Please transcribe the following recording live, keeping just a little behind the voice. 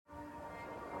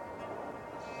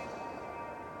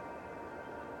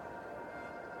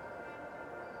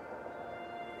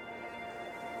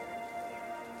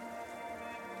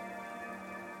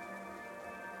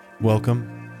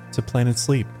Welcome to Planet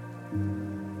Sleep.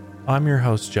 I'm your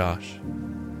host, Josh,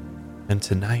 and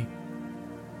tonight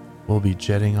we'll be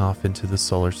jetting off into the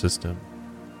solar system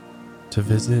to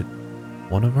visit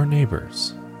one of our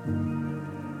neighbors,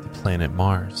 the planet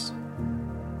Mars.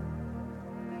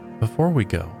 Before we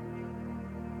go,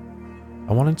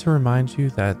 I wanted to remind you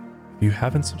that if you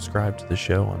haven't subscribed to the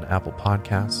show on Apple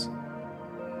Podcasts,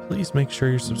 please make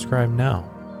sure you're subscribed now.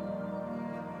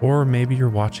 Or maybe you're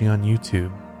watching on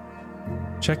YouTube.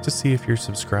 Check to see if you're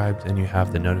subscribed and you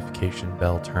have the notification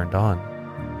bell turned on.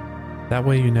 That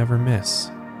way you never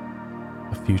miss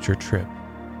a future trip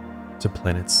to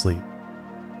Planet Sleep.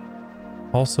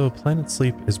 Also, Planet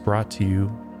Sleep is brought to you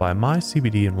by my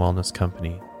CBD and wellness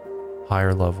company,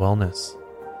 Higher Love Wellness.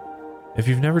 If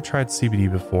you've never tried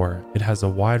CBD before, it has a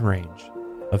wide range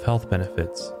of health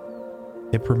benefits.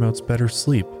 It promotes better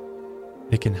sleep.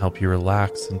 It can help you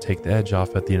relax and take the edge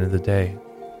off at the end of the day.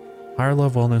 Higher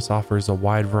Love Wellness offers a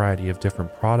wide variety of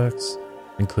different products,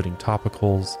 including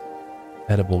topicals,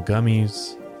 edible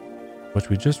gummies, which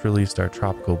we just released our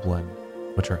tropical blend,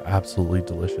 which are absolutely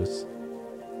delicious,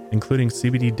 including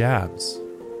CBD dabs,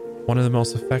 one of the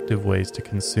most effective ways to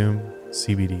consume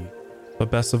CBD. But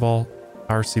best of all,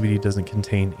 our CBD doesn't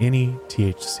contain any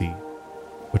THC,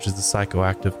 which is the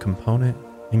psychoactive component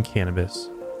in cannabis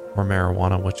or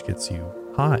marijuana, which gets you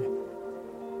high.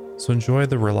 So enjoy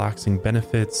the relaxing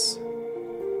benefits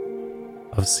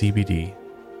of CBD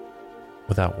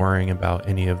without worrying about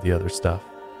any of the other stuff.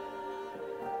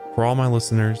 For all my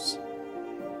listeners,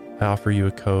 I offer you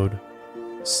a code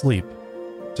SLEEP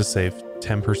to save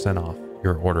 10% off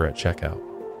your order at checkout.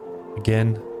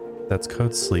 Again, that's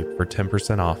code SLEEP for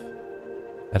 10% off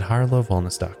at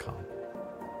higherlovewellness.com.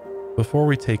 Before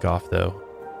we take off though,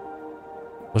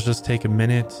 let's just take a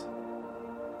minute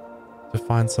to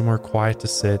find somewhere quiet to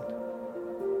sit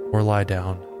or lie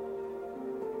down.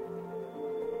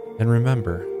 And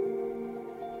remember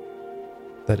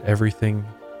that everything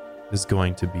is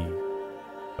going to be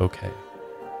okay.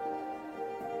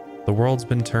 The world's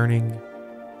been turning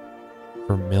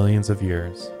for millions of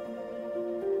years,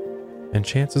 and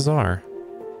chances are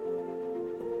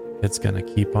it's going to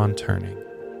keep on turning.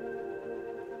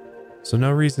 So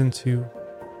no reason to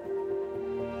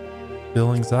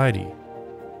feel anxiety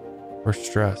or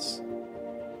stress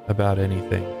about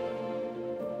anything.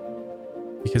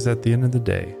 Because at the end of the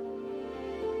day,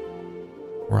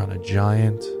 we're on a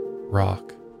giant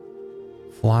rock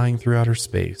flying through outer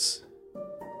space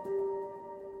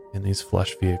in these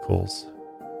flesh vehicles.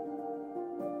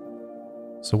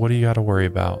 So what do you got to worry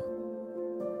about?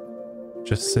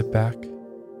 Just sit back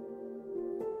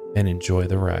and enjoy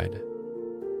the ride.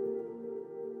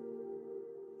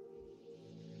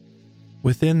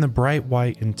 Within the bright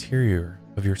white interior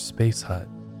of your space hut,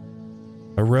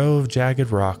 a row of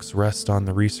jagged rocks rest on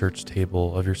the research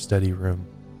table of your study room.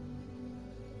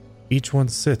 Each one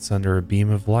sits under a beam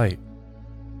of light.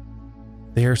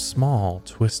 They are small,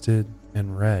 twisted,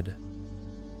 and red.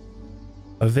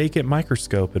 A vacant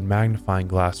microscope and magnifying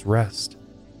glass rest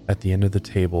at the end of the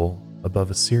table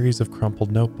above a series of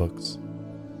crumpled notebooks.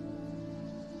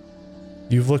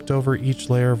 You've looked over each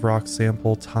layer of rock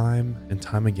sample time and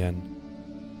time again,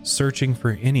 searching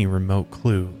for any remote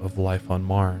clue of life on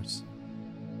Mars,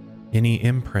 any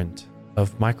imprint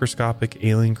of microscopic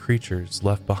alien creatures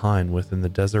left behind within the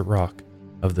desert rock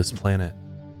of this planet.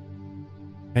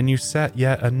 And you set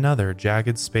yet another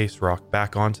jagged space rock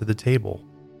back onto the table.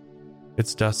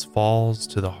 Its dust falls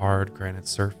to the hard granite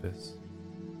surface.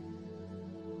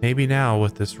 Maybe now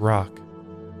with this rock,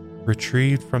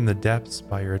 retrieved from the depths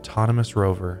by your autonomous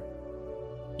rover,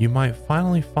 you might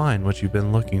finally find what you've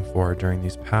been looking for during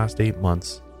these past 8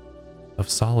 months of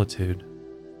solitude.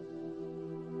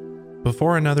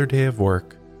 Before another day of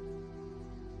work,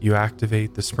 you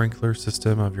activate the sprinkler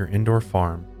system of your indoor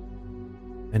farm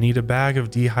and eat a bag of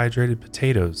dehydrated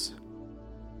potatoes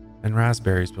and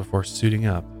raspberries before suiting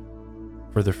up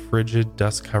for the frigid,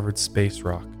 dust-covered space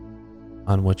rock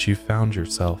on which you found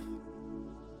yourself.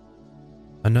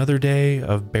 Another day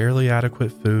of barely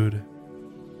adequate food,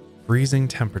 freezing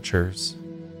temperatures,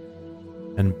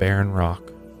 and barren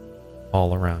rock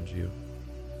all around you.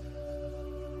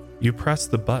 You press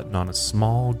the button on a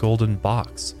small golden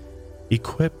box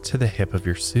equipped to the hip of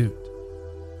your suit.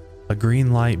 A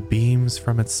green light beams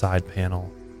from its side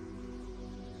panel.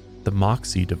 The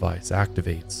MOXIE device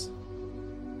activates.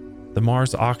 The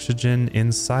Mars Oxygen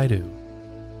In Situ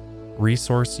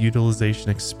Resource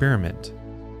Utilization Experiment,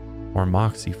 or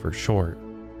MOXIE for short.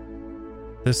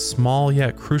 This small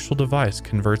yet crucial device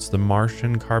converts the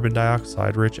Martian carbon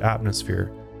dioxide-rich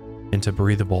atmosphere into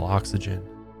breathable oxygen.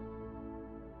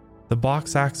 The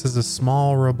box acts as a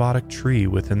small robotic tree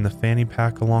within the fanny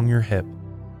pack along your hip,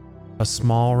 a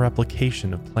small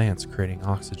replication of plants creating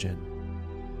oxygen,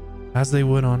 as they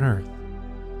would on Earth.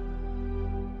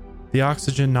 The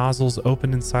oxygen nozzles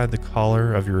open inside the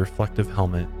collar of your reflective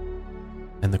helmet,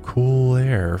 and the cool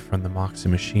air from the Moxie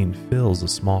machine fills a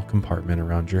small compartment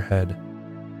around your head.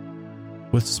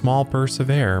 With small bursts of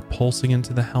air pulsing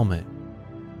into the helmet,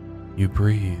 you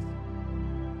breathe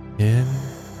in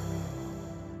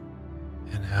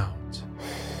and out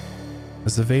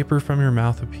as the vapor from your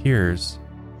mouth appears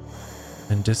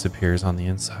and disappears on the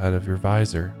inside of your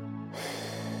visor.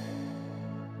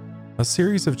 A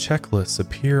series of checklists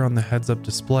appear on the heads-up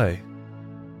display.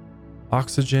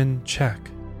 Oxygen, check.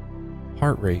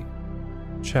 Heart rate,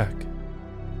 check.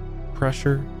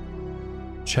 Pressure,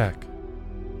 check.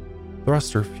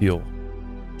 Thruster fuel,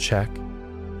 check.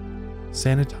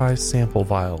 Sanitized sample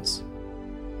vials,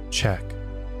 check.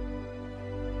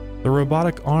 The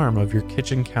robotic arm of your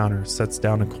kitchen counter sets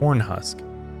down a corn husk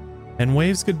and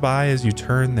waves goodbye as you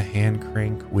turn the hand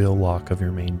crank wheel lock of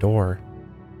your main door.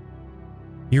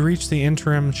 You reach the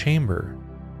interim chamber,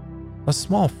 a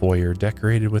small foyer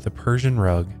decorated with a Persian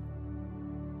rug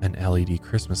and LED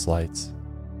Christmas lights.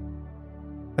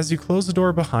 As you close the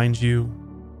door behind you,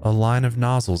 a line of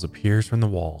nozzles appears from the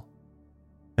wall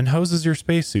and hoses your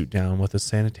spacesuit down with a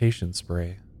sanitation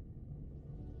spray.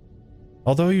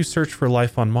 Although you search for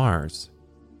life on Mars,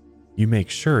 you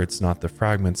make sure it's not the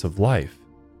fragments of life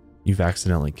you've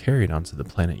accidentally carried onto the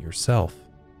planet yourself.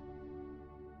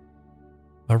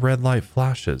 A red light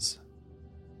flashes,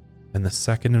 and the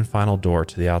second and final door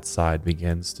to the outside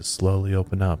begins to slowly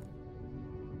open up,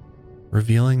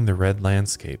 revealing the red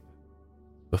landscape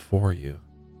before you.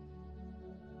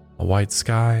 A white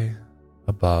sky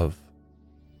above,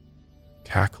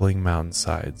 cackling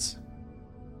mountainsides,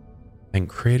 and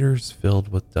craters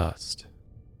filled with dust.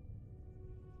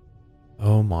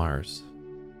 Oh, Mars,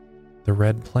 the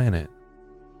red planet,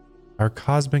 our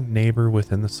cosmic neighbor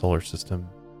within the solar system.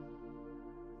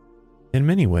 In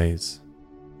many ways,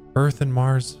 Earth and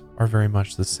Mars are very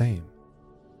much the same.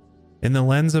 In the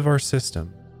lens of our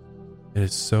system, it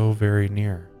is so very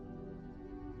near.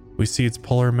 We see its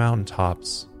polar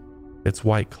mountaintops, its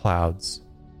white clouds,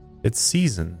 its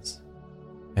seasons,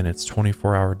 and its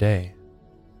 24-hour day.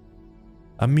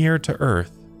 A mirror to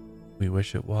Earth, we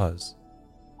wish it was,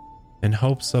 in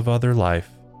hopes of other life,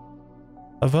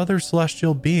 of other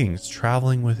celestial beings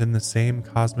traveling within the same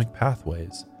cosmic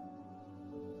pathways.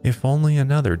 If only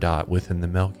another dot within the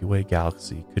Milky Way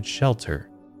galaxy could shelter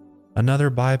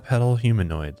another bipedal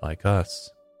humanoid like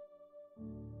us.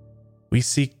 We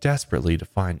seek desperately to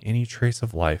find any trace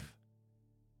of life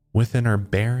within our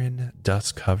barren,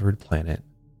 dust-covered planet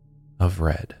of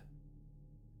red.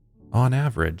 On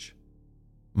average,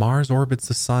 Mars orbits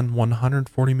the Sun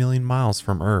 140 million miles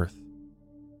from Earth.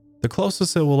 The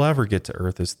closest it will ever get to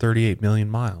Earth is 38 million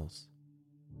miles.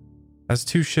 As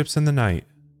two ships in the night,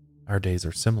 our days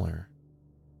are similar.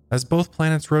 As both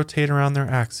planets rotate around their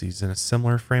axes in a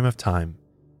similar frame of time,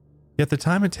 yet the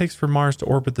time it takes for Mars to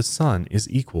orbit the Sun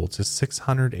is equal to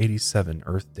 687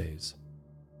 Earth days.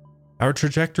 Our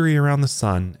trajectory around the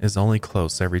Sun is only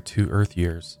close every 2 Earth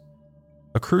years,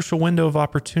 a crucial window of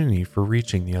opportunity for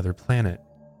reaching the other planet.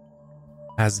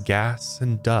 As gas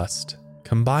and dust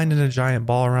combined in a giant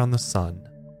ball around the Sun,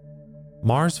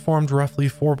 Mars formed roughly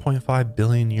 4.5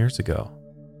 billion years ago,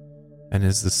 and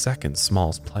is the second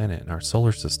smallest planet in our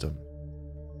solar system,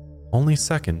 only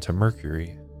second to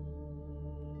Mercury.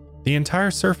 The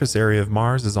entire surface area of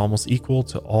Mars is almost equal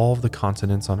to all of the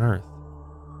continents on Earth.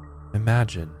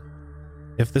 Imagine,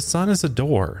 if the Sun is a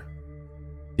door,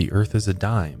 the Earth is a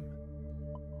dime,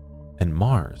 and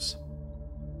Mars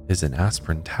is an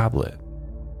aspirin tablet.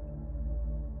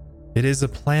 It is a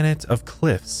planet of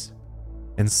cliffs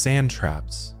and sand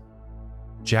traps,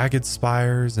 jagged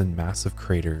spires and massive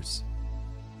craters.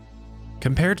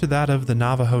 Compared to that of the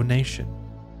Navajo Nation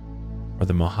or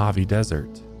the Mojave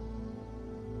Desert,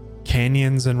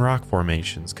 canyons and rock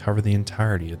formations cover the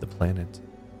entirety of the planet,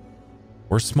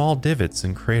 where small divots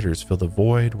and craters fill the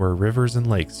void where rivers and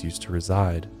lakes used to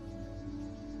reside.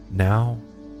 Now,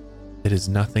 it is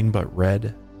nothing but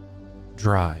red,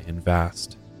 dry, and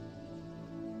vast.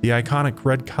 The iconic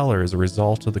red color is a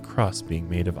result of the crust being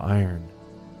made of iron,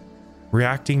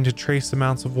 reacting to trace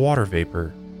amounts of water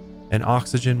vapor and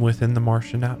oxygen within the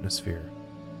Martian atmosphere.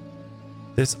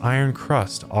 This iron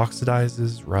crust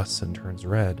oxidizes, rusts, and turns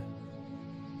red.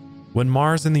 When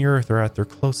Mars and the Earth are at their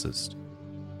closest,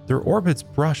 their orbits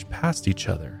brush past each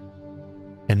other,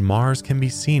 and Mars can be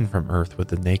seen from Earth with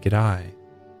the naked eye.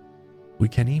 We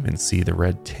can even see the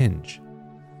red tinge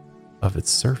of its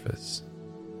surface.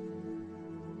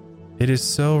 It is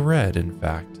so red, in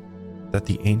fact, that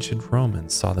the ancient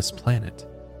Romans saw this planet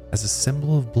as a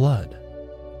symbol of blood,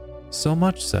 so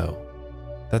much so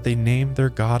that they named their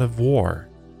god of war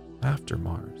after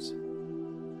Mars.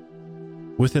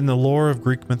 Within the lore of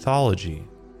Greek mythology,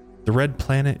 the red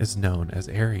planet is known as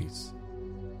Ares,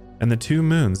 and the two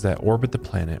moons that orbit the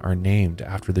planet are named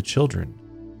after the children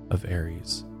of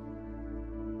Ares,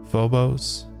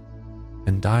 Phobos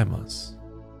and Deimos,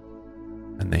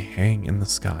 and they hang in the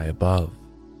sky above.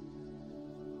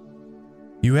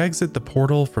 You exit the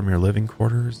portal from your living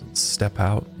quarters and step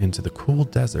out into the cool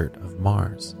desert of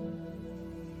Mars.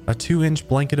 A 2-inch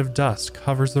blanket of dust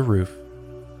covers the roof,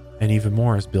 and even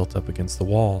more is built up against the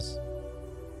walls.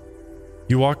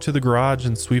 You walk to the garage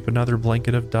and sweep another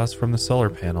blanket of dust from the solar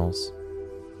panels.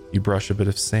 You brush a bit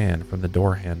of sand from the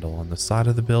door handle on the side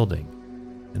of the building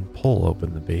and pull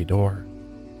open the bay door.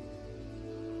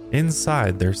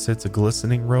 Inside there sits a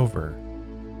glistening rover,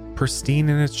 pristine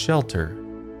in its shelter,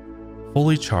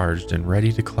 fully charged and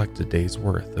ready to collect a day's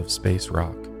worth of space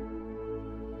rock.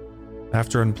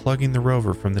 After unplugging the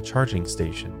rover from the charging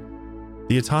station,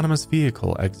 the autonomous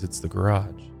vehicle exits the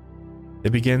garage.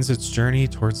 It begins its journey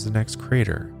towards the next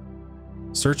crater,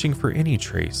 searching for any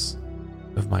trace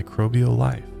of microbial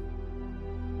life.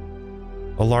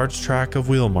 A large track of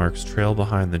wheel marks trail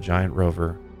behind the giant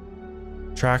rover,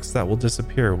 tracks that will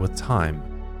disappear with time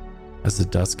as the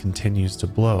dust continues to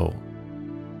blow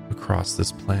across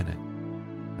this planet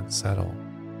and settle.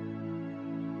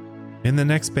 In the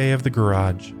next bay of the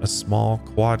garage, a small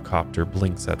quadcopter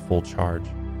blinks at full charge.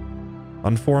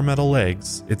 On 4 metal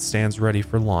legs, it stands ready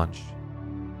for launch.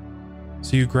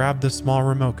 So you grab the small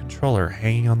remote controller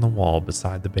hanging on the wall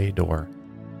beside the bay door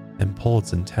and pull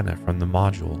its antenna from the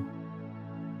module.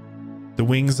 The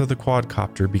wings of the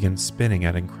quadcopter begin spinning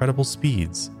at incredible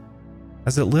speeds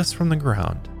as it lifts from the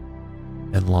ground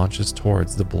and launches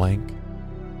towards the blank,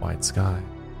 white sky.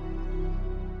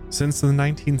 Since the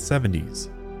 1970s,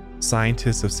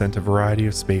 scientists have sent a variety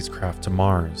of spacecraft to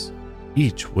Mars,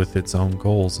 each with its own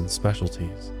goals and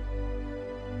specialties.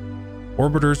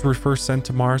 Orbiters were first sent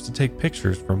to Mars to take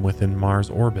pictures from within Mars'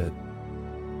 orbit.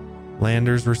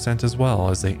 Landers were sent as well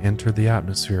as they entered the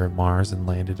atmosphere of Mars and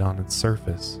landed on its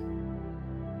surface.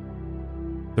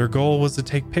 Their goal was to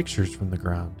take pictures from the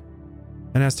ground,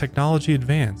 and as technology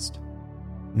advanced,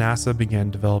 NASA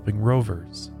began developing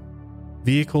rovers,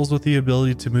 vehicles with the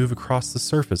ability to move across the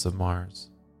surface of Mars.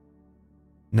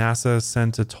 NASA has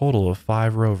sent a total of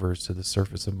 5 rovers to the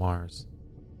surface of Mars: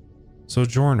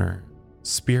 Sojourner,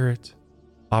 Spirit,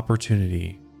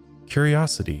 Opportunity,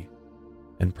 Curiosity,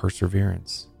 and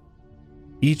Perseverance.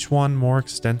 Each one more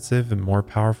extensive and more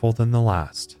powerful than the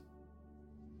last.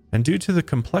 And due to the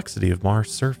complexity of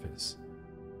Mars' surface,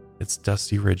 its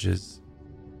dusty ridges,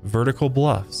 vertical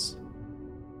bluffs,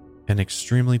 and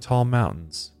extremely tall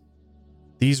mountains,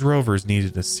 these rovers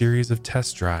needed a series of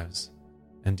test drives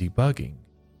and debugging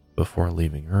before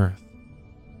leaving Earth.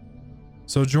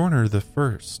 Sojourner the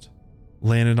First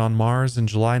landed on Mars in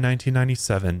July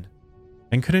 1997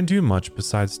 and couldn't do much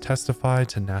besides testify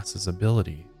to NASA's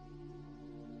ability.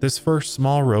 This first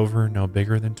small rover, no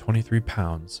bigger than 23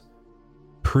 pounds,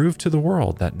 proved to the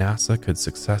world that NASA could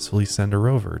successfully send a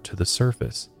rover to the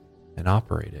surface and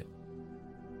operate it.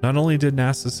 Not only did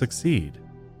NASA succeed,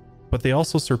 but they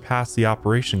also surpassed the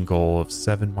operation goal of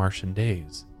 7 Martian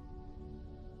days.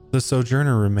 The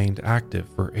Sojourner remained active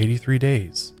for 83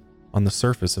 days on the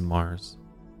surface of Mars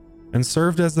and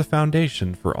served as the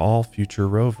foundation for all future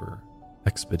rover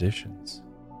expeditions.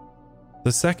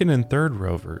 The second and third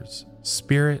rovers,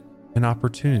 Spirit and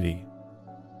Opportunity,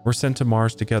 were sent to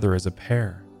Mars together as a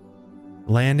pair,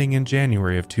 landing in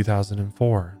January of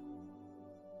 2004.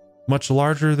 Much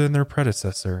larger than their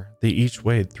predecessor, they each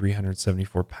weighed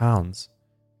 374 pounds,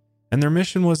 and their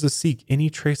mission was to seek any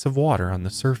trace of water on the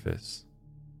surface.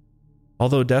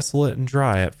 Although desolate and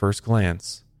dry at first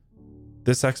glance,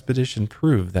 this expedition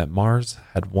proved that Mars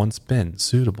had once been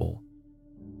suitable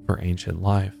for ancient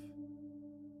life.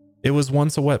 It was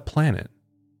once a wet planet,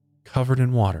 covered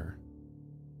in water,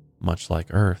 much like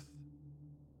Earth.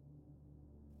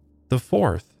 The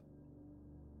fourth,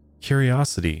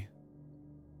 Curiosity,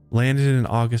 landed in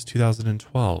August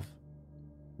 2012,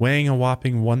 weighing a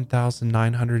whopping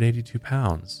 1,982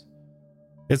 pounds.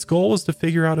 Its goal was to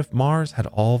figure out if Mars had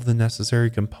all of the necessary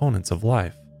components of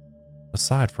life,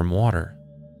 aside from water.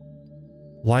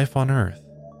 Life on Earth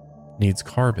needs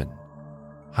carbon,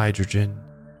 hydrogen,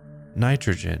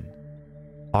 nitrogen,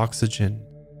 oxygen,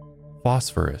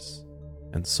 phosphorus,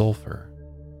 and sulfur.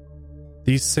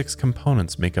 These 6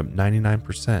 components make up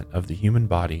 99% of the human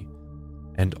body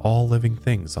and all living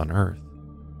things on Earth.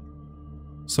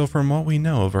 So from what we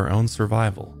know of our own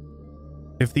survival,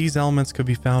 If these elements could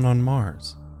be found on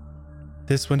Mars,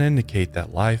 this would indicate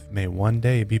that life may one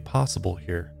day be possible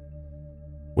here,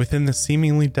 within the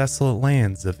seemingly desolate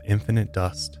lands of infinite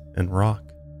dust and rock.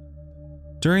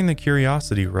 During the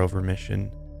Curiosity rover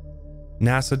mission,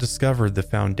 NASA discovered the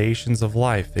foundations of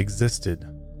life existed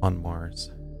on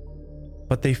Mars,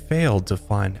 but they failed to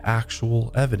find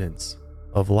actual evidence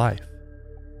of life.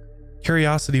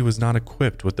 Curiosity was not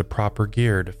equipped with the proper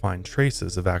gear to find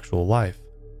traces of actual life,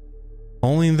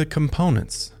 only the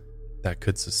components that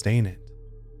could sustain it.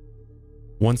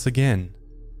 Once again,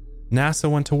 NASA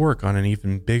went to work on an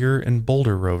even bigger and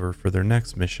bolder rover for their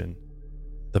next mission,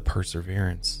 the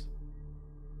Perseverance.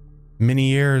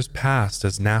 Many years passed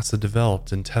as NASA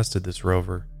developed and tested this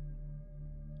rover,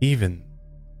 even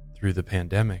through the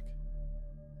pandemic.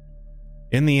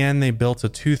 In the end, they built a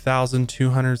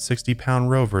 2,260-pound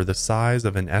rover the size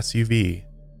of an SUV.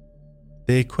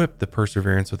 They equipped the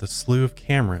Perseverance with a slew of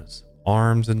cameras,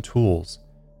 arms, and tools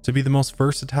to be the most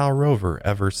versatile rover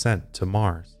ever sent to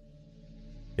Mars.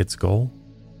 Its goal?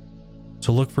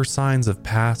 To look for signs of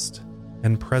past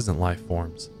and present life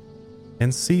forms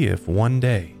and see if one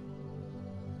day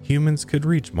humans could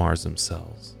reach Mars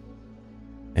themselves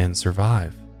and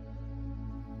survive.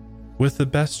 With the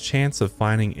best chance of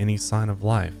finding any sign of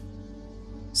life,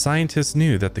 scientists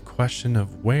knew that the question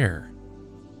of where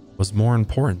was more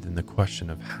important than the question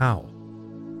of how.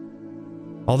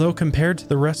 Although compared to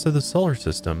the rest of the solar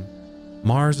system,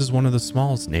 Mars is one of the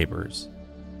smallest neighbors.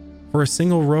 For a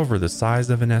single rover the size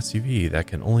of an SUV that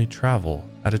can only travel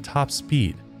at a top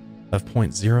speed of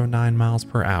 0.09 miles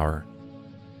per hour,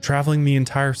 traveling the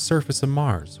entire surface of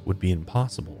Mars would be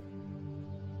impossible.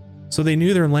 So they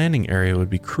knew their landing area would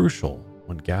be crucial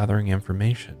when gathering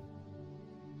information.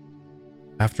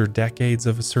 After decades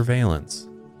of surveillance,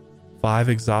 5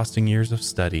 exhausting years of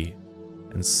study,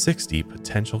 and 60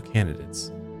 potential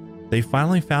candidates, they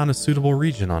finally found a suitable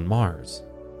region on Mars.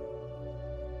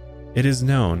 It is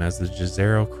known as the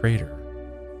Jezero Crater,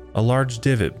 a large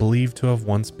divot believed to have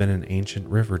once been an ancient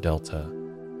river delta,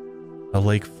 a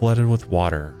lake flooded with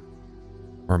water,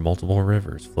 where multiple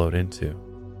rivers flowed into.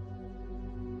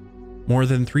 More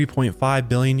than 3.5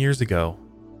 billion years ago,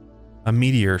 a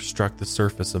meteor struck the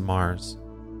surface of Mars,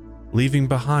 leaving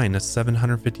behind a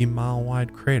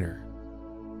 750-mile-wide crater.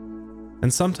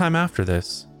 And sometime after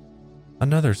this,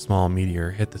 another small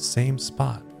meteor hit the same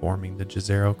spot, forming the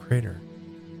Jezero Crater.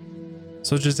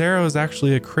 So Jezero is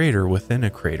actually a crater within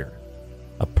a crater,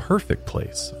 a perfect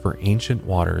place for ancient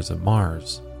waters of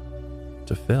Mars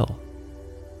to fill.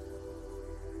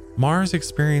 Mars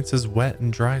experiences wet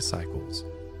and dry cycles,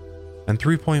 and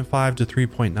 3.5 to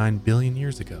 3.9 billion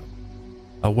years ago,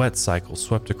 a wet cycle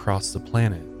swept across the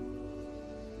planet.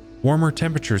 Warmer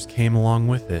temperatures came along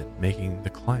with it, making the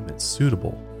climate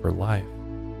suitable for life.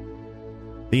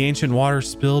 The ancient water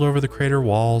spilled over the crater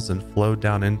walls and flowed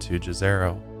down into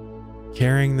Jezero,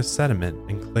 carrying the sediment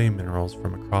and clay minerals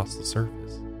from across the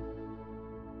surface.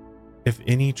 If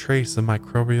any trace of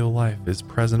microbial life is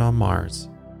present on Mars,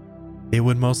 it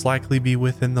would most likely be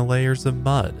within the layers of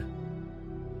mud,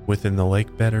 within the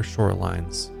lake bed or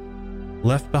shorelines,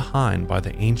 left behind by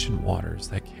the ancient waters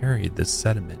that carried this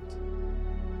sediment.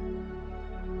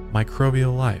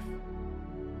 Microbial life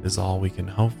is all we can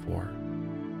hope for.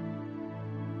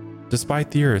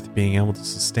 Despite the Earth being able to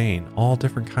sustain all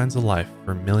different kinds of life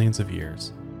for millions of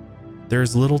years, there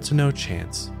is little to no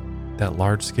chance that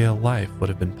large-scale life would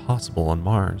have been possible on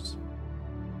Mars.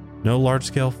 No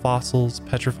large-scale fossils,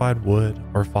 petrified wood,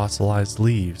 or fossilized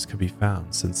leaves could be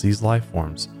found since these life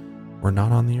forms were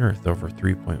not on the Earth over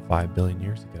 3.5 billion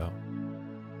years ago.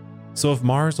 So if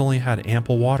Mars only had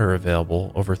ample water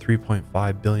available over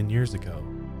 3.5 billion years ago,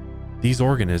 these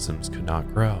organisms could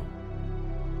not grow.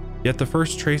 Yet the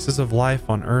first traces of life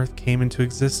on Earth came into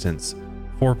existence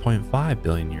 4.5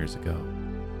 billion years ago.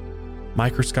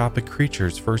 Microscopic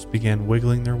creatures first began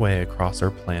wiggling their way across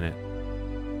our planet,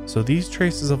 so these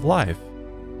traces of life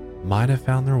might have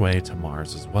found their way to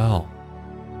Mars as well.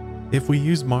 If we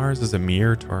use Mars as a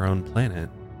mirror to our own planet,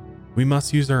 we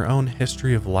must use our own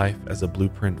history of life as a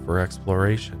blueprint for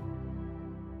exploration.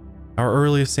 Our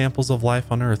earliest samples of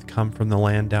life on Earth come from the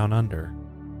land down under,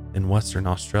 in Western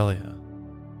Australia.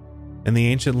 In the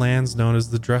ancient lands known as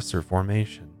the Dresser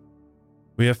Formation,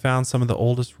 we have found some of the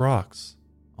oldest rocks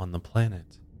on the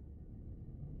planet.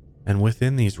 And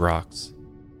within these rocks,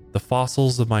 the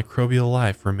fossils of microbial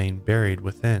life remain buried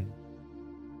within.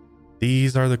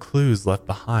 These are the clues left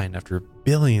behind after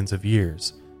billions of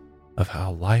years of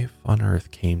how life on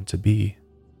Earth came to be.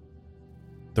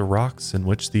 The rocks in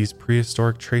which these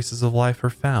prehistoric traces of life are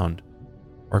found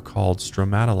are called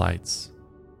stromatolites.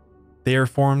 They are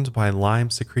formed by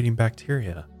lime-secreting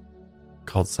bacteria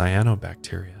called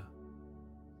cyanobacteria.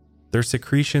 Their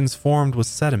secretions formed with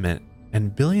sediment,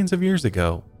 and billions of years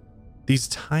ago, these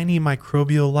tiny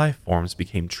microbial life forms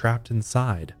became trapped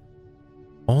inside,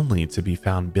 only to be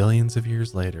found billions of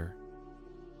years later.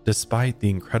 Despite the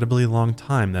incredibly long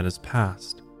time that has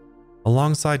passed,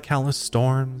 alongside countless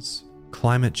storms,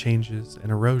 climate changes, and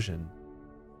erosion,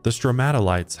 the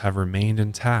stromatolites have remained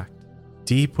intact.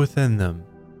 Deep within them,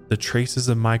 the traces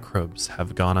of microbes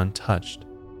have gone untouched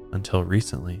until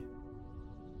recently.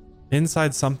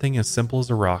 Inside something as simple as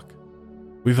a rock,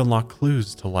 we've unlocked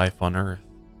clues to life on Earth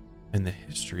and the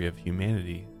history of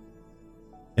humanity.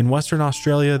 In Western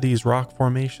Australia, these rock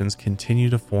formations continue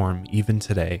to form even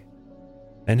today,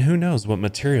 and who knows what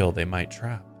material they might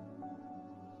trap,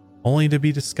 only to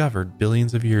be discovered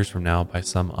billions of years from now by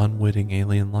some unwitting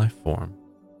alien life form.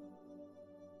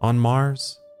 On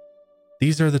Mars,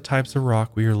 these are the types of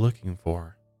rock we are looking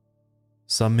for.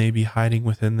 Some may be hiding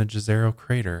within the Jezero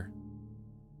crater,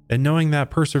 and knowing that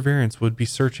Perseverance would be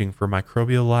searching for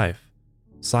microbial life,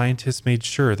 scientists made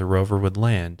sure the rover would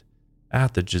land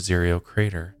at the Jezero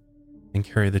crater and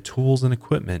carry the tools and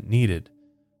equipment needed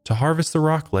to harvest the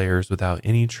rock layers without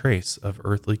any trace of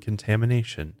earthly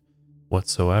contamination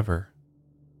whatsoever.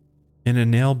 In a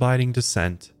nail-biting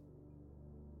descent,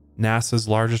 NASA's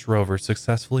largest rover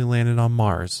successfully landed on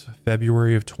Mars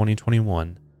February of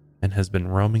 2021 and has been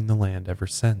roaming the land ever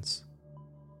since.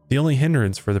 The only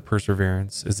hindrance for the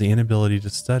Perseverance is the inability to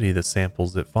study the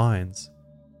samples it finds.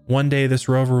 One day this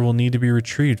rover will need to be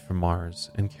retrieved from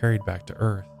Mars and carried back to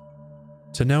Earth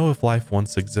to know if life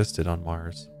once existed on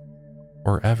Mars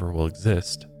or ever will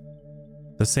exist.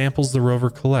 The samples the rover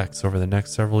collects over the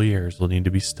next several years will need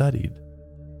to be studied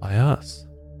by us.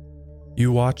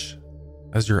 You watch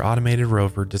as your automated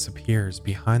rover disappears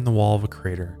behind the wall of a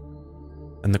crater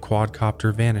and the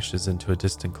quadcopter vanishes into a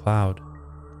distant cloud.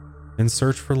 In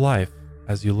search for life,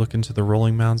 as you look into the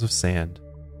rolling mounds of sand,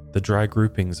 the dry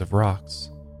groupings of rocks,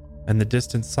 and the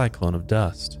distant cyclone of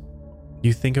dust,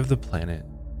 you think of the planet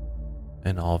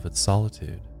and all of its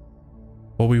solitude.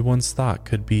 What we once thought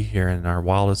could be here in our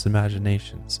wildest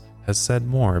imaginations has said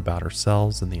more about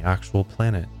ourselves than the actual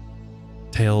planet.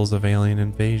 Tales of alien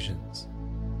invasions,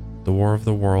 the War of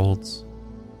the Worlds,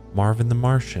 Marvin the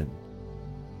Martian,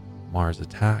 Mars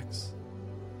attacks.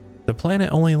 The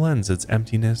planet only lends its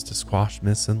emptiness to squash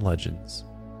myths and legends.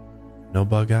 No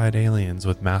bug-eyed aliens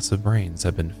with massive brains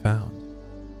have been found,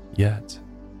 yet.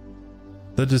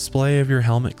 The display of your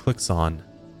helmet clicks on,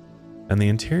 and the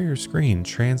interior screen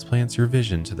transplants your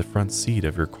vision to the front seat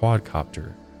of your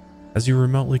quadcopter as you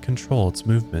remotely control its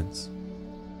movements.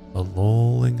 A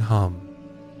lulling hum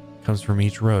comes from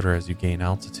each rotor as you gain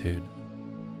altitude,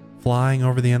 flying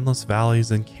over the endless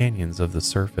valleys and canyons of the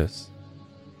surface.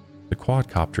 The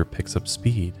quadcopter picks up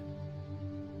speed.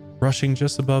 Rushing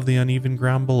just above the uneven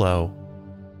ground below,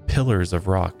 pillars of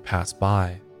rock pass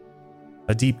by.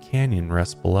 A deep canyon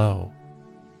rests below,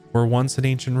 where once an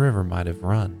ancient river might have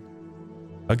run.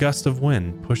 A gust of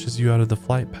wind pushes you out of the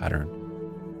flight pattern,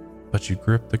 but you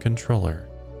grip the controller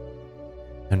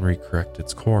and recorrect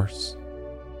its course.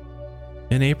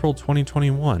 In April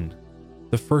 2021,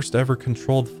 the first ever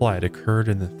controlled flight occurred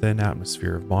in the thin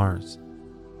atmosphere of Mars.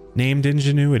 Named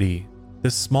Ingenuity,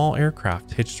 this small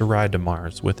aircraft hitched a ride to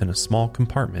Mars within a small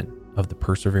compartment of the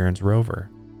Perseverance rover.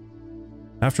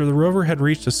 After the rover had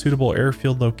reached a suitable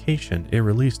airfield location, it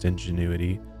released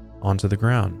Ingenuity onto the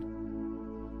ground,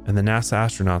 and the NASA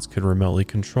astronauts could remotely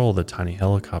control the tiny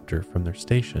helicopter from their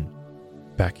station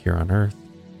back here on Earth.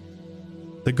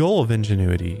 The goal of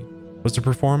Ingenuity was to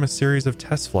perform a series of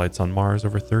test flights on Mars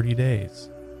over 30 days.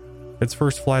 Its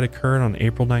first flight occurred on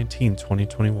April 19,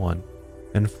 2021,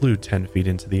 and flew 10 feet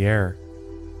into the air.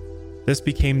 This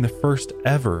became the first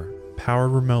ever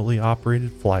powered remotely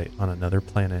operated flight on another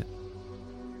planet.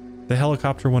 The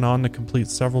helicopter went on to complete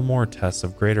several more tests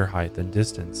of greater height and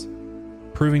distance,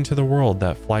 proving to the world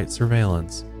that flight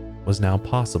surveillance was now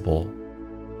possible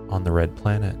on the Red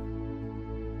Planet.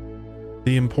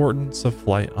 The importance of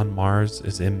flight on Mars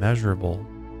is immeasurable.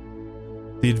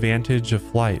 The advantage of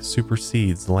flight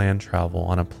supersedes land travel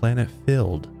on a planet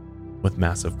filled with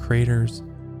massive craters,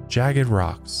 jagged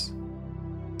rocks,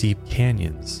 deep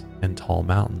canyons, and tall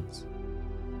mountains.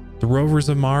 The rovers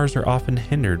of Mars are often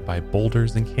hindered by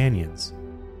boulders and canyons,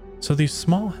 so these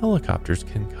small helicopters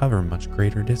can cover much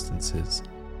greater distances,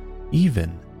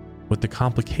 even with the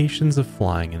complications of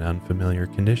flying in unfamiliar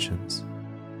conditions.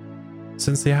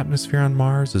 Since the atmosphere on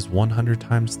Mars is 100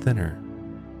 times thinner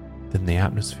than the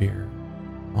atmosphere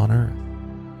on Earth.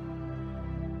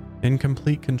 In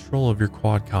complete control of your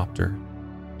quadcopter,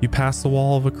 you pass the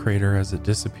wall of a crater as it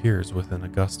disappears within a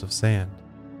gust of sand.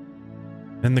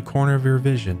 In the corner of your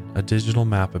vision, a digital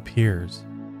map appears,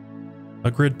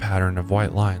 a grid pattern of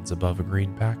white lines above a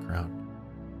green background.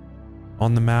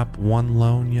 On the map, one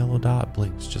lone yellow dot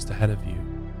blinks just ahead of you.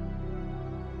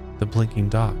 The blinking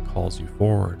dot calls you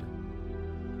forward,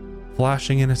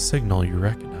 flashing in a signal you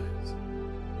recognize.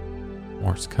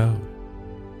 Morse code.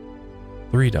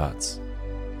 3 dots,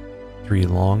 3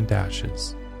 long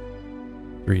dashes,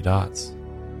 3 dots.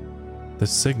 The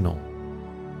signal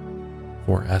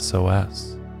for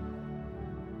SOS.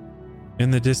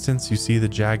 In the distance, you see the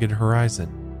jagged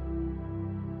horizon.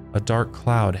 A dark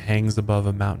cloud hangs above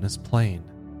a mountainous plain,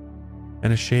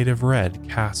 and a shade of red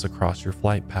casts across your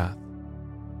flight path.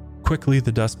 Quickly,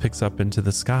 the dust picks up into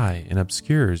the sky and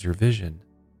obscures your vision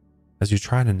as you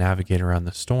try to navigate around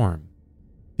the storm.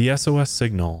 The SOS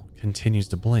signal continues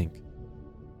to blink.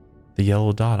 The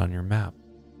yellow dot on your map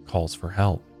calls for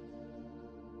help.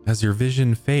 As your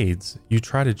vision fades, you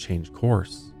try to change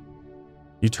course.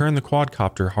 You turn the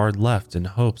quadcopter hard left in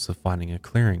hopes of finding a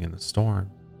clearing in the storm.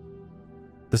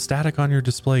 The static on your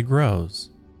display grows,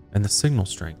 and the signal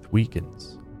strength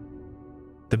weakens.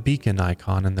 The beacon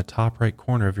icon in the top right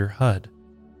corner of your HUD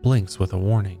blinks with a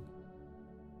warning.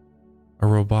 A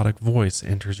robotic voice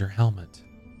enters your helmet.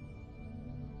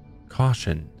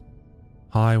 Caution,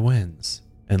 high winds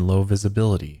and low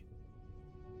visibility.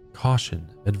 Caution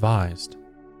advised.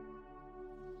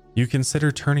 You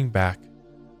consider turning back,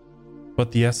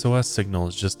 but the SOS signal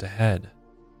is just ahead.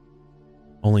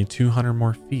 Only 200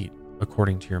 more feet,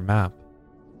 according to your map.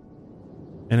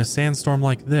 In a sandstorm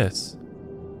like this,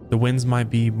 the winds might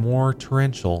be more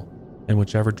torrential in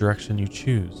whichever direction you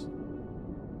choose.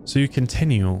 So you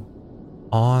continue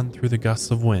on through the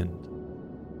gusts of wind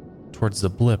towards the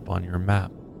blip on your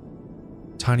map.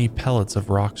 Tiny pellets of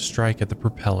rock strike at the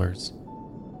propellers,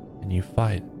 and you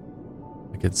fight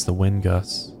against the wind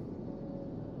gusts.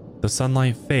 The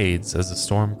sunlight fades as the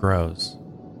storm grows,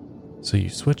 so you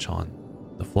switch on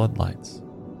the floodlights.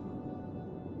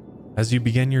 As you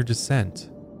begin your descent,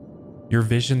 your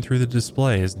vision through the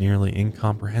display is nearly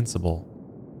incomprehensible.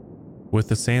 With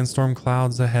the sandstorm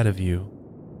clouds ahead of you,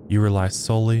 you rely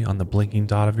solely on the blinking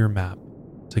dot of your map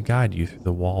to guide you through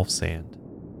the wall of sand.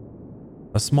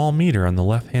 A small meter on the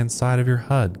left-hand side of your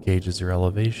HUD gauges your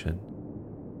elevation.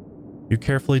 You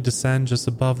carefully descend just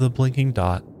above the blinking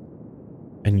dot,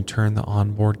 and you turn the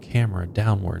onboard camera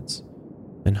downwards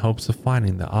in hopes of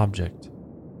finding the object,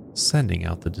 sending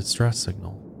out the distress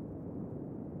signal.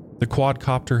 The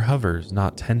quadcopter hovers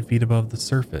not 10 feet above the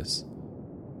surface,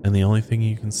 and the only thing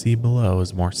you can see below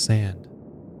is more sand.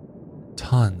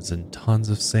 Tons and tons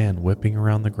of sand whipping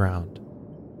around the ground,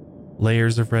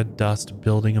 layers of red dust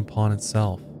building upon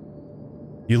itself.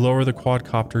 You lower the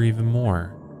quadcopter even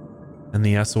more, and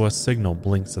the SOS signal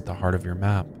blinks at the heart of your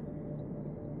map.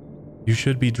 You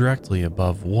should be directly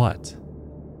above what,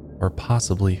 or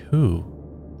possibly who,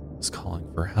 is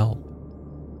calling for help.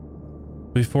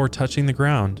 Before touching the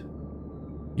ground,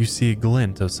 you see a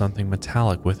glint of something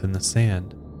metallic within the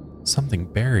sand, something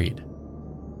buried,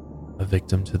 a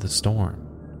victim to the storm.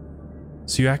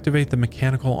 So you activate the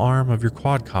mechanical arm of your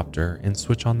quadcopter and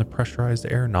switch on the pressurized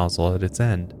air nozzle at its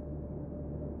end.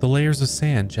 The layers of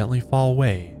sand gently fall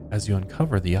away as you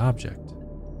uncover the object.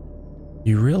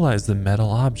 You realize the metal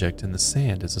object in the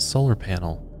sand is a solar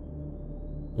panel,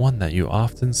 one that you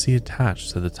often see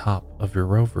attached to the top of your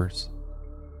rovers.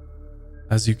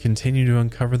 As you continue to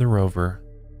uncover the rover,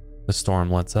 the storm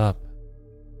lets up.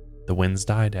 The winds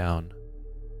die down,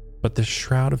 but the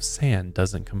shroud of sand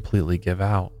doesn't completely give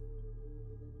out.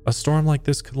 A storm like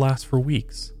this could last for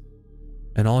weeks,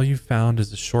 and all you've found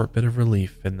is a short bit of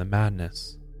relief in the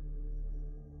madness.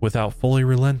 Without fully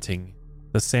relenting,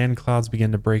 the sand clouds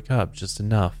begin to break up just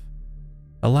enough,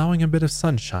 allowing a bit of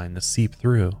sunshine to seep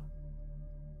through.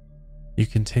 You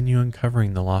continue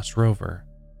uncovering the lost rover,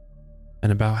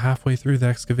 and about halfway through the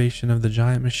excavation of the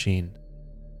giant machine,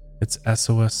 its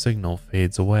SOS signal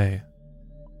fades away.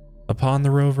 Upon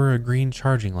the rover, a green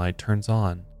charging light turns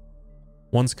on.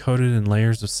 Once coated in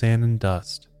layers of sand and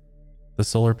dust, the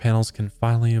solar panels can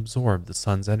finally absorb the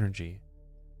sun's energy.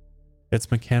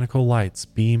 Its mechanical lights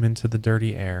beam into the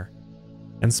dirty air,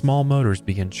 and small motors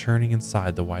begin churning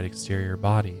inside the white exterior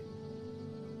body.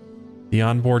 The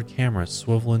onboard cameras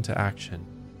swivel into action.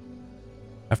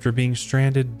 After being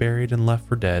stranded, buried, and left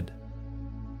for dead,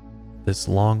 this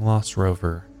long-lost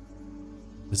rover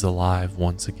is alive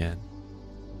once again.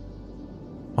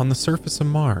 On the surface of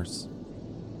Mars,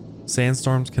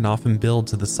 sandstorms can often build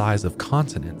to the size of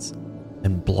continents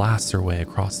and blast their way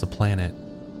across the planet.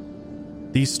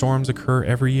 These storms occur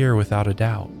every year without a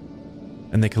doubt,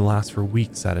 and they can last for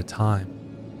weeks at a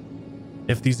time.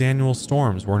 If these annual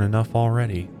storms weren't enough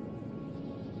already,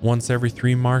 Once every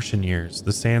 3 Martian years,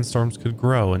 the sandstorms could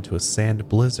grow into a sand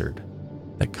blizzard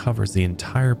that covers the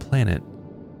entire planet,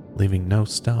 leaving no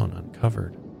stone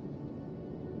uncovered.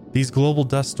 These global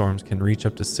dust storms can reach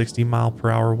up to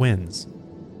 60-mile-per-hour winds,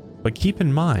 but keep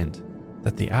in mind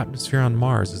that the atmosphere on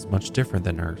Mars is much different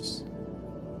than Earth's.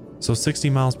 So 60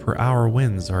 miles per hour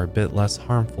winds are a bit less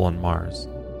harmful on Mars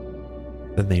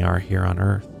than they are here on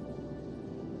Earth.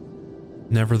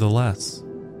 Nevertheless,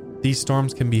 these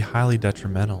storms can be highly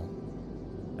detrimental,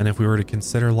 and if we were to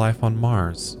consider life on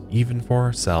Mars, even for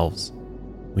ourselves,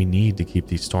 we need to keep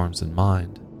these storms in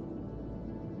mind.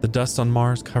 The dust on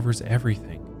Mars covers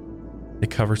everything. It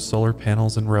covers solar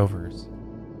panels and rovers,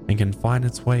 and can find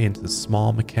its way into the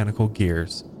small mechanical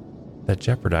gears that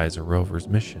jeopardize a rover's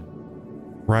mission.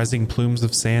 Rising plumes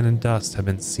of sand and dust have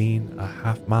been seen a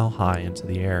half-mile high into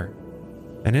the air,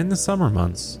 and in the summer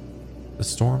months, the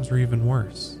storms are even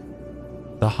worse.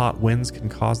 The hot winds can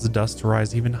cause the dust to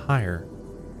rise even higher,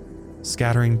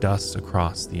 scattering dust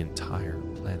across the entire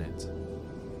planet.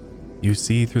 You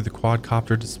see through the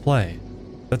quadcopter display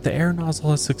that the air nozzle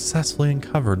has successfully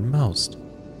uncovered most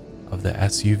of the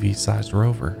SUV-sized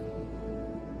rover.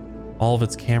 All of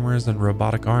its cameras and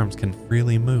robotic arms can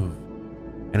freely move,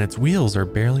 and its wheels are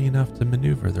barely enough to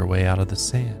maneuver their way out of the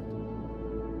sand.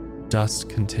 Dust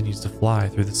continues to fly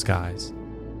through the skies,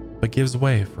 but gives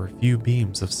way for a few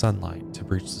beams of sunlight to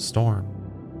breach the storm.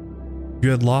 You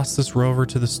had lost this rover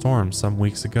to the storm some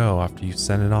weeks ago after you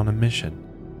sent it on a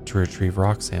mission to retrieve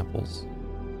rock samples.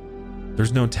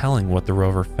 There's no telling what the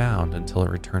rover found until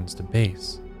it returns to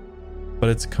base, but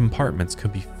its compartments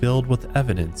could be filled with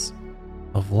evidence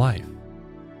of life,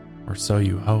 or so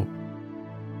you hope.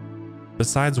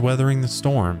 Besides weathering the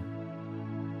storm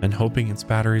and hoping its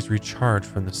batteries recharge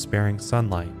from the sparing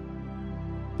sunlight,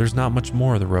 there's not much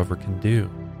more the rover can do.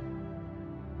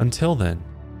 Until then,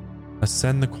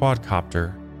 ascend the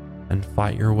quadcopter and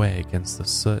fight your way against the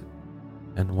soot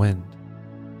and wind.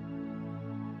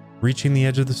 Reaching the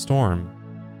edge of the storm,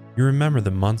 you remember the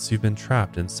months you've been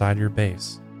trapped inside your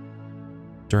base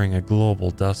during a global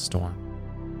dust storm.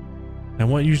 And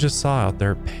what you just saw out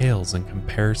there pales in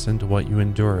comparison to what you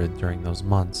endured during those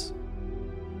months.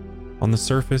 On the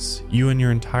surface, you and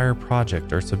your entire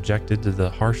project are subjected to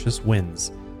the harshest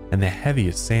winds and the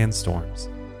heaviest sandstorms,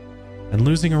 and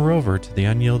losing a rover to the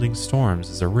unyielding storms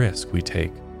is a risk we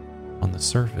take on the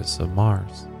surface of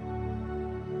Mars.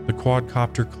 The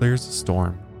quadcopter clears the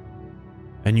storm,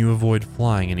 and you avoid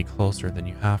flying any closer than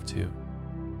you have to.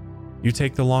 You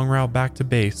take the long route back to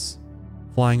base,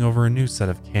 flying over a new set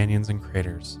of canyons and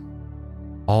craters,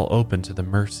 all open to the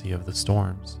mercy of the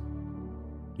storms.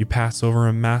 You pass over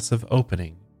a massive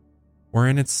opening, where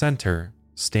in its center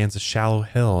stands a shallow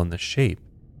hill in the shape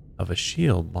of a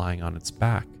shield lying on its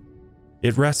back.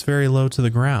 It rests very low to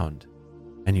the ground,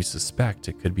 and you suspect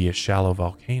it could be a shallow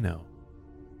volcano.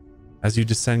 As you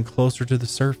descend closer to the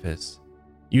surface,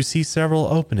 you see several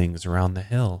openings around the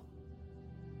hill.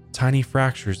 Tiny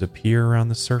fractures appear around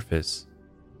the surface,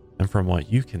 and from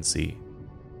what you can see,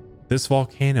 this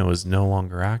volcano is no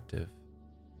longer active.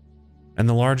 And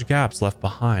the large gaps left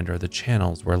behind are the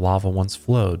channels where lava once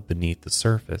flowed beneath the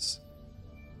surface.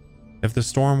 If the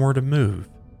storm were to move,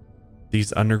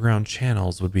 these underground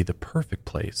channels would be the perfect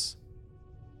place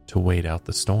to wait out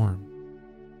the storm.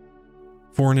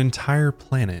 For an entire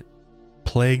planet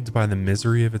plagued by the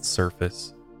misery of its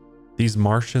surface, these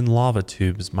Martian lava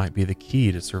tubes might be the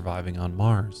key to surviving on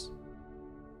Mars.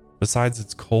 Besides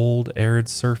its cold, arid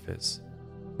surface,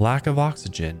 lack of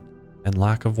oxygen, and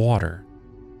lack of water,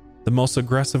 the most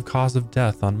aggressive cause of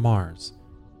death on Mars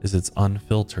is its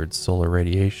unfiltered solar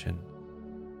radiation.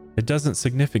 It doesn't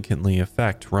significantly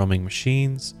affect roaming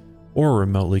machines or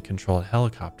remotely controlled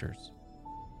helicopters,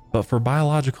 but for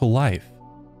biological life,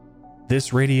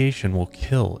 this radiation will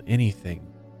kill anything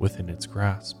within its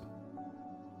grasp.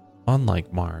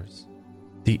 Unlike Mars,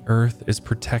 the Earth is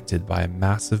protected by a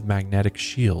massive magnetic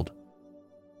shield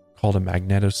called a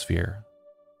magnetosphere.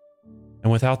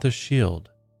 And without this shield,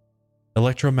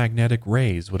 electromagnetic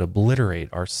rays would obliterate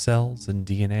our cells and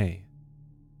DNA.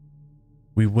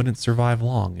 We wouldn't survive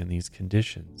long in these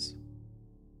conditions.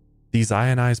 These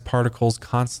ionized particles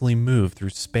constantly move through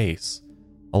space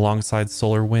alongside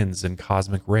solar winds and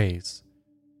cosmic rays,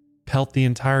 pelt the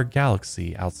entire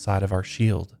galaxy outside of our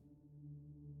shield.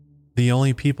 The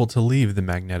only people to leave the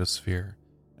magnetosphere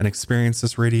and experience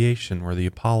this radiation were the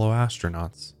Apollo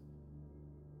astronauts.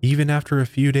 Even after a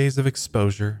few days of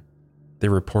exposure, they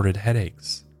reported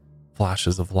headaches,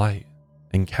 flashes of light,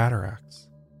 and cataracts,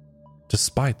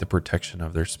 despite the protection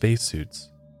of their spacesuits.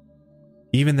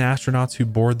 Even the astronauts who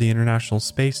board the International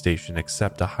Space Station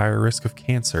accept a higher risk of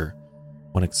cancer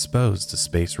when exposed to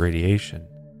space radiation.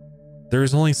 There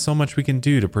is only so much we can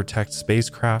do to protect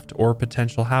spacecraft or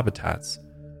potential habitats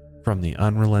from the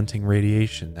unrelenting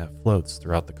radiation that floats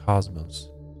throughout the cosmos.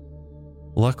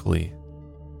 Luckily,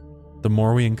 the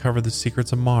more we uncover the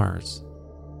secrets of Mars,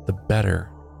 the better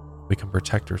we can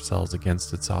protect ourselves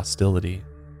against its hostility.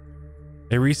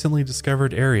 A recently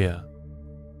discovered area,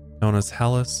 known as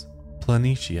Hellas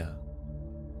Planitia,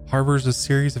 harbors a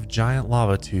series of giant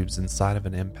lava tubes inside of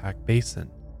an impact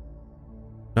basin.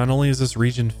 Not only is this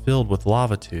region filled with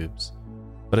lava tubes,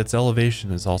 but its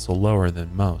elevation is also lower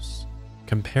than most,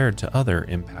 compared to other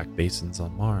impact basins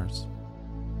on Mars.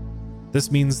 This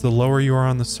means the lower you are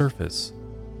on the surface,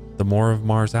 the more of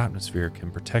Mars' atmosphere can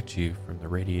protect you from the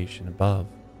radiation above.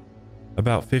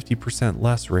 About 50%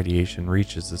 less radiation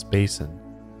reaches this basin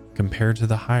compared to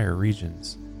the higher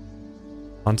regions.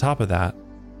 On top of that,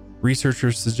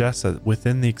 researchers suggest that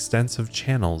within the extensive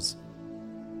channels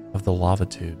of the lava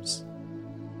tubes,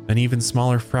 an even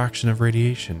smaller fraction of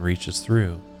radiation reaches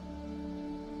through,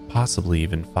 possibly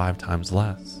even 5 times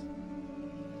less.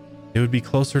 It would be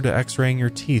closer to x-raying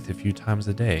your teeth a few times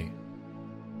a day,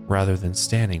 rather than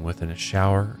standing within a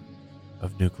shower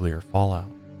of nuclear fallout.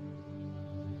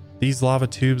 These lava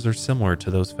tubes are similar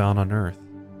to those found on Earth,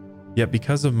 yet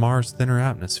because of Mars' thinner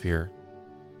atmosphere,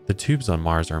 the tubes on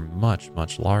Mars are much,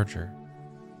 much larger.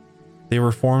 They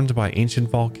were formed by ancient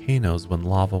volcanoes when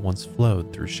lava once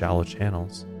flowed through shallow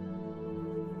channels.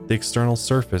 The external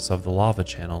surface of the lava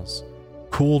channels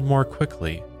cooled more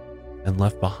quickly and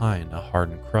left behind a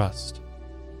hardened crust.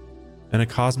 In a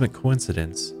cosmic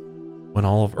coincidence, when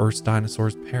all of Earth's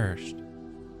dinosaurs perished,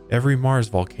 every Mars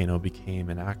volcano became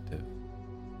inactive.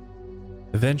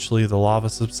 Eventually, the lava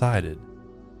subsided,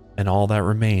 and all that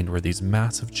remained were these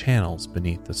massive channels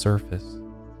beneath the surface.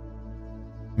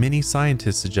 Many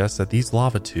scientists suggest that these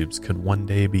lava tubes could one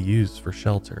day be used for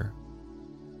shelter.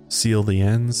 Seal the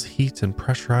ends, heat and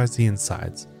pressurize the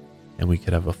insides, and we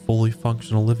could have a fully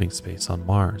functional living space on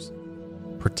Mars,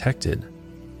 protected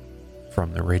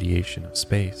from the radiation of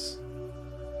space.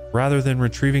 Rather than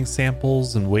retrieving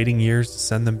samples and waiting years to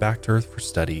send them back to Earth for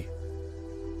study,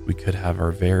 we could have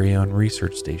our very own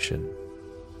research station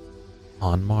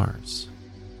on Mars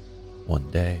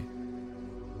one day.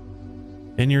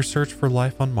 In your search for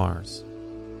life on Mars,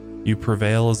 you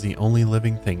prevail as the only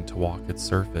living thing to walk its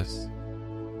surface.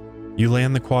 You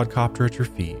land the quadcopter at your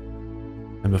feet,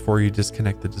 and before you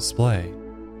disconnect the display,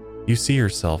 you see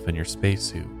yourself in your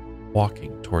spacesuit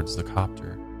walking towards the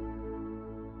copter.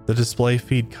 The display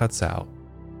feed cuts out,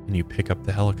 and you pick up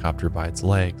the helicopter by its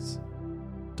legs,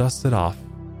 dust it off,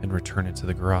 and return it to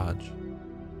the garage.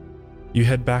 You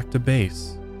head back to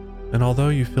base, and although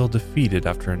you feel defeated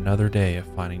after another day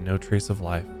of finding no trace of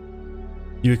life,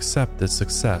 you accept the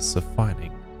success of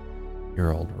finding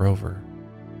your old rover.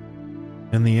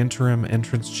 In the interim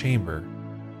entrance chamber,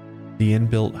 the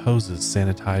inbuilt hoses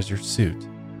sanitize your suit,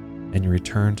 and you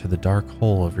return to the dark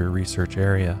hole of your research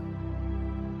area.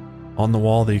 On the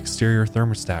wall, the exterior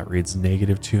thermostat reads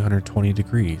 -220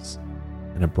 degrees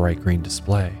in a bright green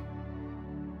display.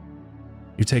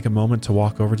 You take a moment to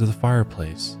walk over to the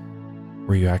fireplace,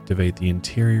 where you activate the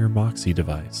interior Moxie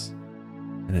device,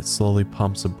 and it slowly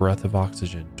pumps a breath of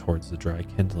oxygen towards the dry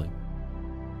kindling.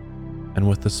 And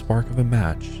with the spark of a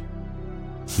match,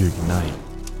 you ignite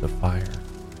the fire.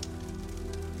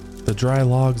 The dry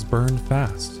logs burn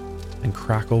fast and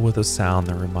crackle with a sound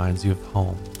that reminds you of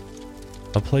home,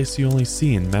 a place you only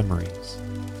see in memories,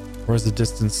 or as a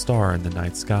distant star in the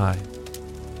night sky.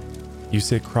 You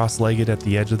sit cross-legged at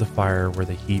the edge of the fire where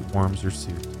the heat warms your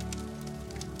suit.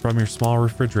 From your small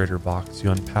refrigerator box,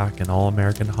 you unpack an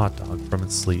all-American hot dog from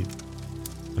its sleeve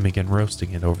and begin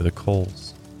roasting it over the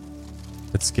coals.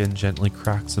 Its skin gently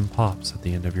cracks and pops at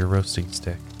the end of your roasting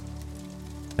stick,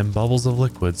 and bubbles of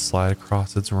liquid slide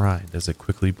across its rind as it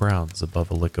quickly browns above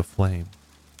a lick of flame.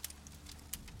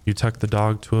 You tuck the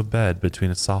dog to a bed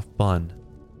between a soft bun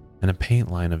and a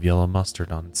paint line of yellow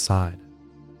mustard on its side.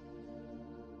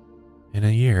 In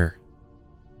a year,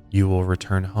 you will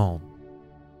return home,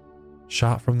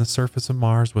 shot from the surface of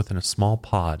Mars within a small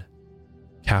pod,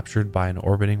 captured by an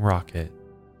orbiting rocket,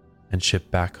 and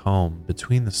shipped back home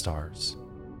between the stars.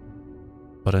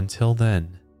 But until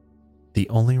then, the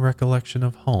only recollection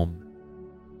of home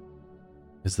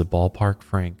is the ballpark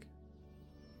Frank,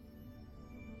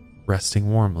 resting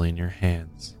warmly in your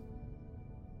hands,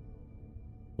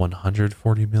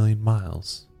 140 million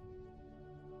miles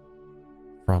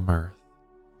from Earth.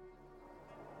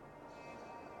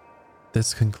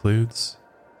 This concludes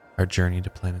our journey to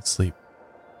Planet Sleep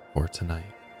for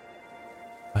tonight.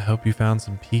 I hope you found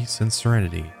some peace and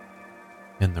serenity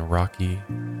in the rocky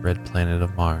red planet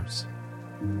of Mars.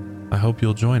 I hope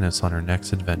you'll join us on our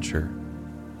next adventure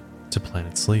to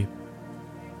Planet Sleep.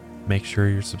 Make sure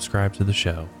you're subscribed to the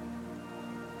show.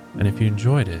 And if you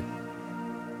enjoyed it,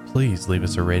 please leave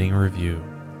us a rating and review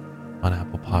on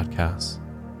Apple Podcasts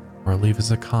or leave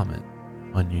us a comment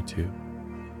on YouTube.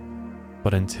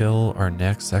 But until our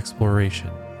next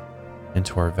exploration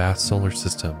into our vast solar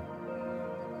system,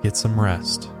 get some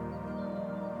rest,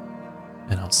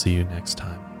 and I'll see you next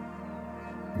time.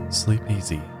 Sleep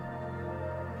easy,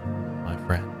 my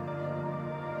friend.